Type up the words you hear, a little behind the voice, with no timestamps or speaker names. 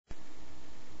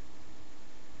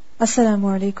السلام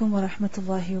عليكم ورحمة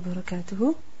الله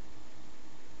وبركاته.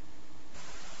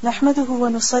 نحمده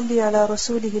ونصلي على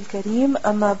رسوله الكريم،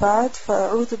 أما بعد،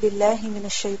 فأعوذ بالله من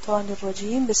الشيطان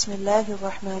الرجيم. بسم الله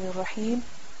الرحمن الرحيم.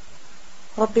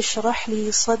 رب اشرح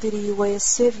لي صدري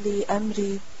ويسر لي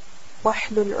أمري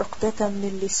واحلل عقدة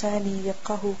من لساني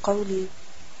يفقه قولي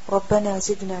ربنا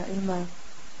زدنا علما.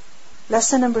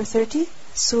 Lesson number 30,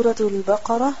 Surah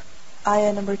Al-Baqarah,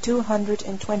 ayah number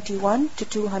 221 to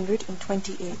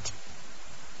 228.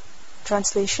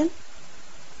 Translation: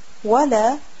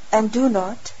 Wala, and do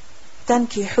not,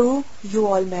 tankihu, you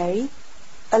all marry,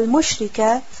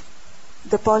 al-mushrikat,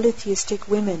 the polytheistic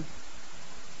women,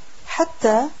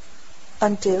 hatta,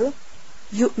 until,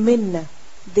 yu'minna,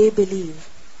 they believe,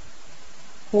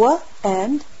 wa,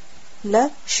 and, la,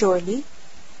 surely,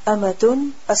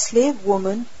 amatun, a slave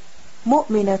woman,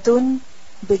 mu'minatun,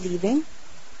 believing,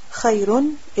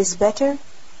 khayrun, is better,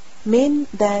 min,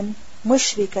 than,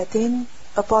 mushrikatin,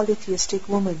 a polytheistic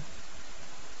woman.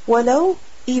 Walau,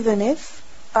 even if,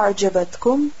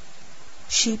 a'jabatkum,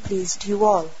 she pleased you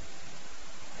all.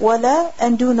 Wala,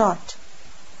 and do not,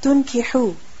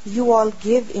 tunkihu, you all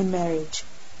give in marriage,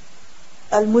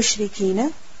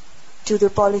 al-mushrikina, to the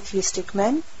polytheistic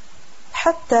men,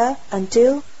 hatta,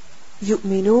 until,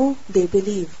 yu'minu, they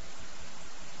believe.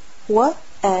 Wa,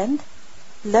 and,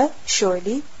 la,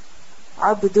 surely,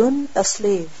 abdun, a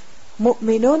slave,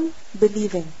 mu'minun,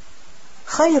 believing,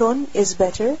 khayrun, is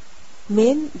better,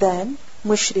 min, than,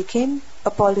 mushrikin,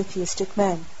 a polytheistic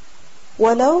man.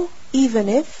 Walau, even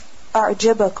if,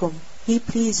 a'jabakum, he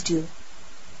pleased you.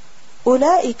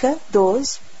 Ulaika,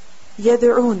 those,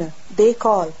 yad'una, they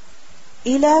call,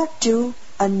 ila, to,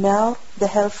 an-nar, the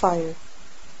hellfire.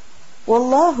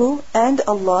 Wallahu, and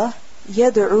Allah,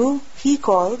 yad'u, he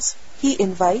calls, he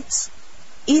invites,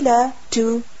 ila,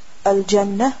 to,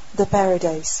 al-jannah, the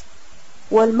paradise.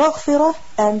 Wal-maghfirah,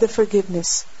 and the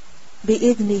forgiveness,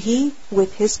 bi'idnihi,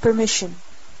 with his permission.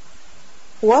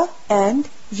 Wa, and,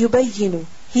 yubayyinu,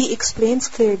 he explains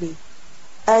clearly,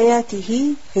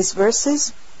 ayatihi, his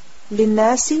verses,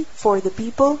 linnasi, for the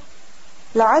people,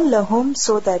 la'allahum,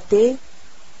 so that they,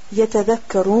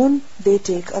 yatadhakkarun, they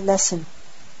take a lesson.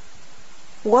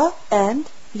 Wa, and,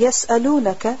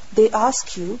 yas'alunaka, they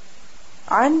ask you,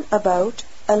 an, about,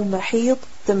 al-mahid,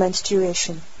 the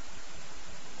menstruation.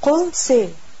 Qul,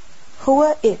 say,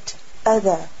 huwa, it,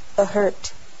 adha, a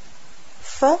hurt.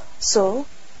 Fa, so,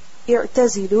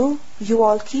 i'tazilu, you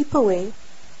all keep away,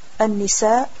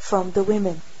 an-nisa, from the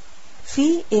women.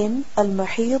 Fi, in,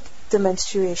 al-mahid, the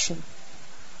menstruation.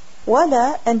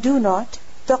 Wala, and do not,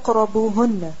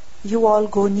 taqrabuhunna, you all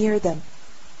go near them.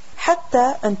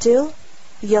 Hatta, until,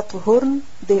 yathurn,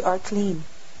 they are clean.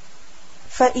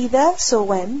 Fa-idha, so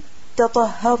when,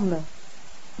 tatahharna,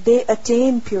 they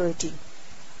attain purity,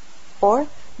 or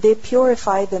they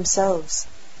purify themselves.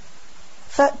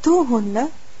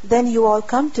 Fa'tuhunna, then you all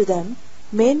come to them,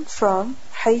 min, from,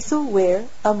 haythu, where,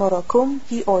 amarakum,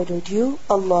 he ordered you,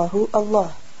 Allahu,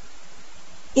 Allah.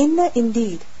 Inna,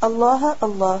 indeed, Allah,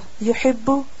 Allah,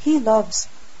 yuhibbu, he loves,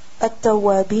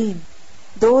 at-tawwabin,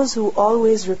 those who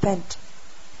always repent.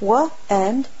 Wa,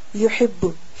 and,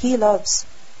 yuhibbu, he loves,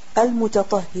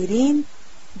 al-mutatahhirin,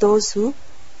 those who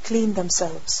clean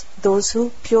themselves, those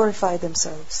who purify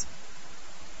themselves.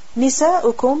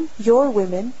 Nisa'ukum, your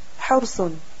women,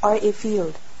 harthun, are a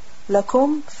field,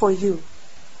 lakum, for you.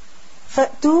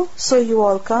 Fa'tu, so you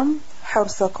all come,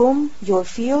 harthakum, your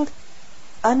field,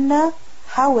 anna,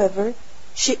 however,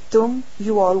 shi'tum,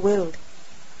 you all willed.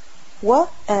 Wa,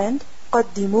 and,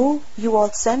 qaddimu, you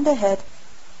all send ahead,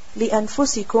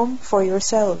 li'anfusikum, for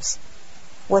yourselves.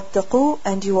 Wattaqu,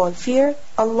 and you all fear,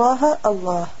 Allah,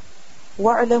 Allah.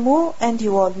 Wa'alamu, and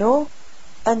you all know,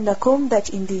 annakum, that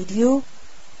indeed you,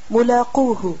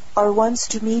 mulaquhu, are ones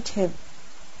to meet him.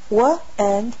 Wa,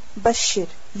 and, bashir,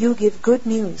 you give good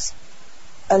news,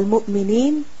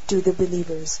 al-mu'mineen, to the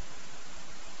believers.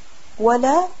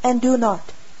 Wala, and do not,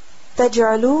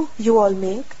 taj'alu, you all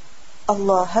make,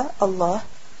 Allah, Allah,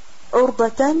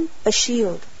 urdatan, a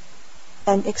shield,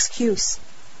 an excuse,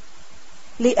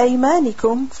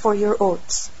 li'aymanikum, for your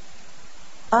oaths,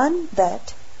 an,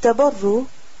 that, tabarru,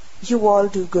 you all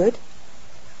do good,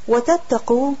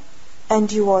 watattaqu,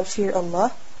 and you all fear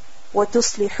Allah,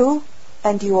 watuslihu,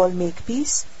 and you all make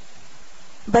peace,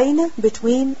 bayna,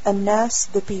 between, an-nas,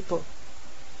 the people.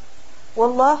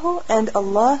 Wallahu, and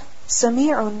Allah,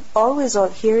 sami'un, always all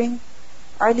hearing,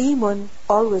 alimun,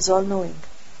 always all knowing.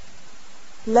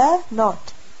 La,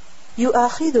 not,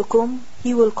 yu'akhidukum,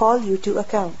 he will call you to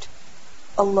account,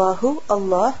 Allahu,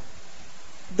 Allah,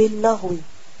 bil-laghwi,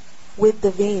 with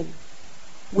the vain,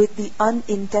 with the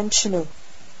unintentional,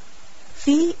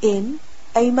 fi, in,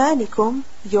 aymanikum,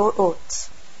 your oaths.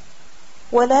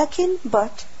 وَلَكِنْ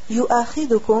but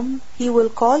يُؤَاخِذُكُمْ he will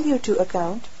call you to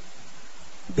account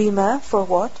بِمَا for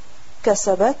what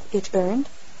كَسَبَتْ it earned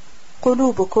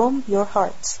قُلُوبُكُمْ your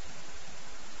hearts.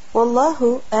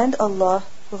 وَاللَّهُ and Allah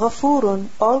غَفُورٌ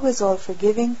always all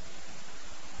forgiving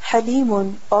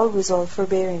حَلِيمٌ always all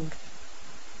forbearing.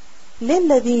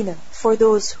 لِلَّذِينَ for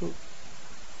those who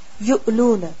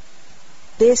يُؤْلُونَ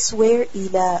they swear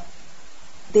إِلَىٰ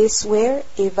they swear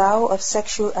a vow of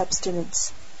sexual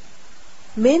abstinence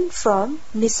min from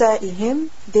nisa'ihim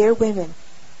their women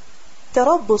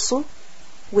tarabbusu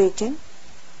waiting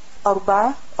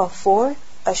arba'a of 4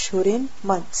 ashhurin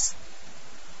months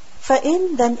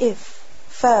fa'in then if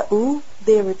fa'u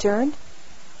they returned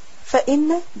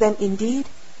fa'inna then indeed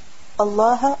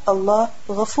Allah Allah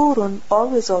ghafurun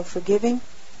always all forgiving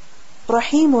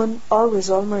rahimun always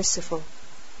all merciful.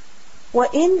 Wa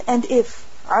in and if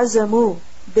azamu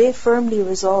they firmly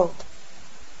resolved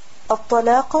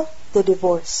at-talaqa the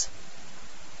divorce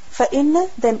fa'inna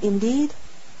then indeed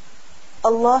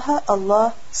Allah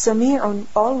Allah sami'un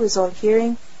always all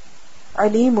hearing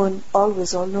alimun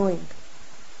always all knowing.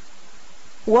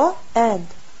 Wa and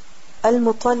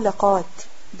al-mutallaqat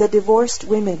the divorced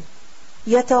women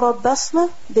yatarabbasna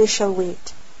they shall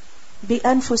wait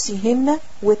bi-anfusihinna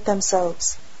with themselves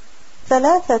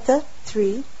thalathata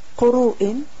 3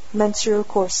 quru'in menstrual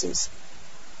courses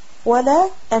wala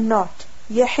and not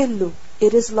yahillu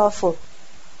it is lawful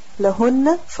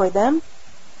lahunna for them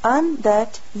an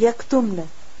that yaktumna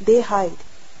they hide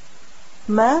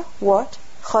ma what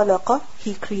khalaqa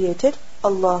he created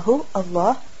Allahu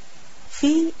Allah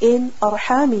fi in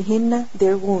arhamihinna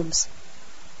their wombs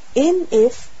in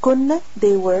if kunna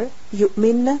they were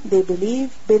yu'minna they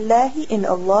believe billahi in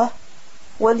Allah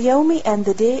wal yawmi and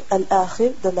the day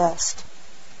al-akhir the last.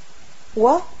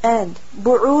 Wa and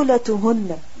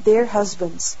bu'ulatuhunna their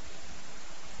husbands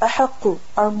ahaqqu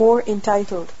are more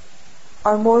entitled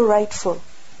are more rightful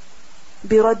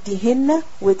biraddihinna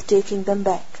with taking them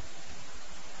back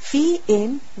fi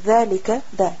in dhalika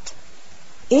that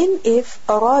in if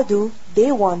aradu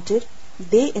they wanted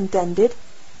they intended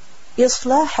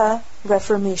islaha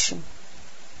reformation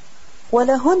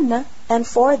walahunna and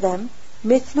for them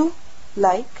mithlu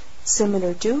like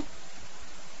similar to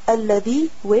alladhi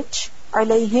which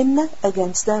alayhinna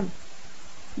against them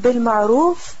bil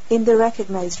ma'ruf in the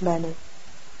recognized manner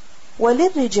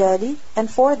walirrijali and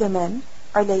for the men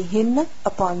alayhinna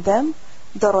upon them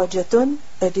darajatun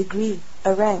a degree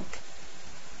a rank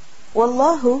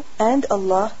wallahu and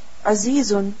Allah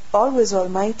azizun always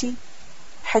almighty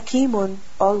hakimun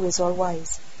always all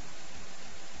wise.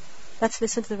 Let's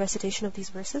listen to the recitation of these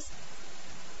verses.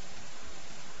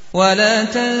 ولا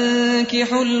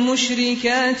تنكحوا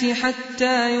المشركات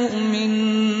حتى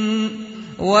يؤمنوا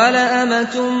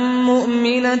ولأمة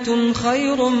مؤمنة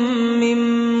خير من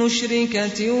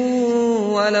مشركة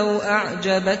ولو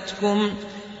أعجبتكم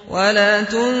ولا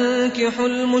تنكحوا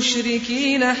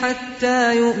المشركين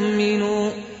حتى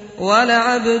يؤمنوا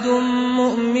ولعبد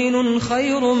مؤمن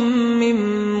خير من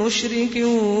مشرك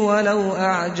ولو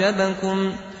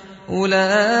أعجبكم أولئك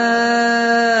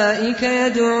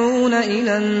يدعون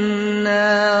إلى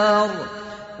النار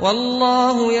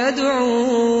والله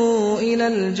يدعو إلى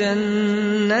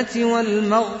الجنة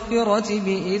والمغفرة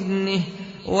بإذنه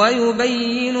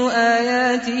ويبين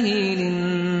آياته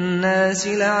للناس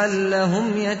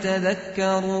لعلهم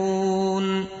يتذكرون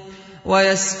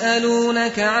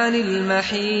ويسألونك عن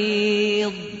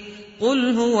المحيض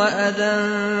قل هو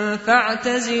أذى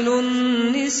فاعتزلوا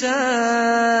النساء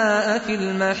في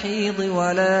المحيض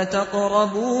ولا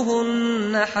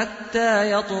تقربوهن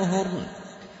حتى يطهرن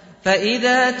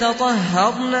فإذا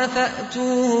تطهرن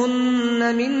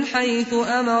فأتوهن من حيث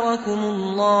أمركم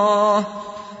الله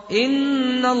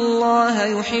إن الله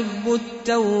يحب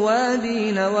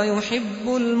التوابين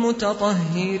ويحب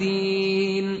المتطهرين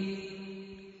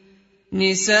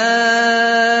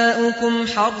نساؤكم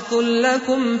حرث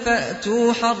لكم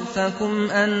فأتوا حرثكم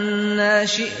أنى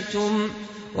شئتم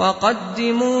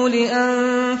وقدموا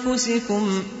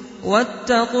لأنفسكم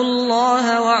واتقوا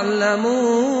الله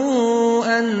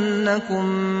واعلموا أنكم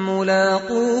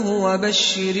ملاقوه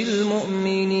وبشر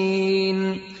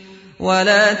المؤمنين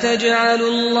ولا تجعلوا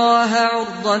الله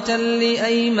عرضة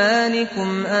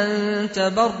لأيمانكم أن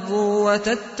تبروا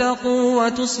وتتقوا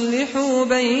وتصلحوا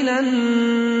بين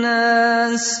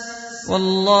الناس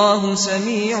والله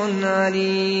سميع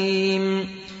عليم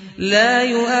لا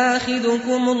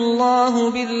يؤاخذكم الله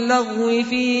باللغو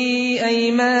في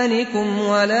أيمانكم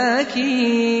ولكن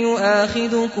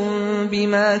يؤاخذكم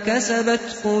بما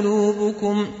كسبت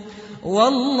قلوبكم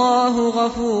والله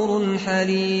غفور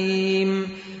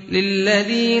حليم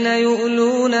للذين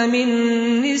يؤلون من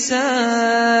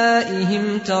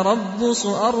نسائهم تربص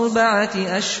 4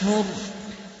 أشهر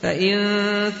فإن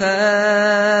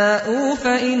فاءوا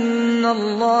فإن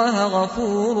الله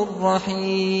غفور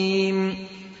رحيم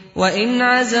وإن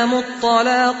عزموا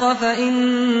الطلاق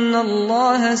فإن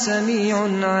الله سميع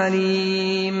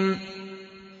عليم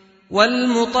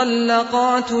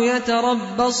والمطلقات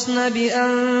يتربصن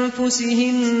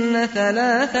بأنفسهن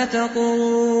 3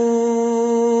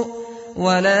 قروء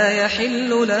ولا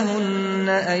يحل لهن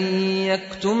أن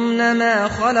يكتمن ما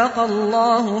خلق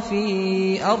الله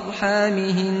في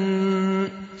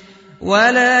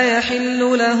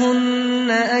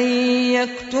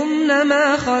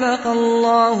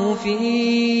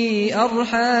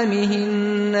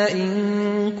أرحامهن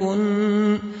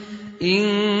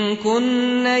إن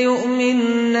كن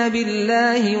يؤمن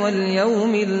بالله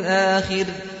واليوم الآخر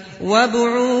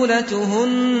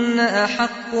وبعولتهن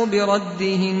أحق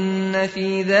بردهن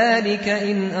في ذلك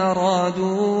إن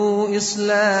أرادوا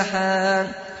إصلاحا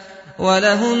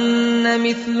ولهن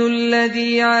مثل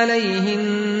الذي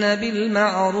عليهن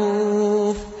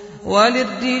بالمعروف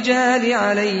وللرجال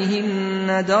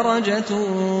عليهن درجة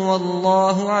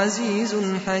والله عزيز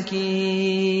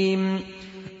حكيم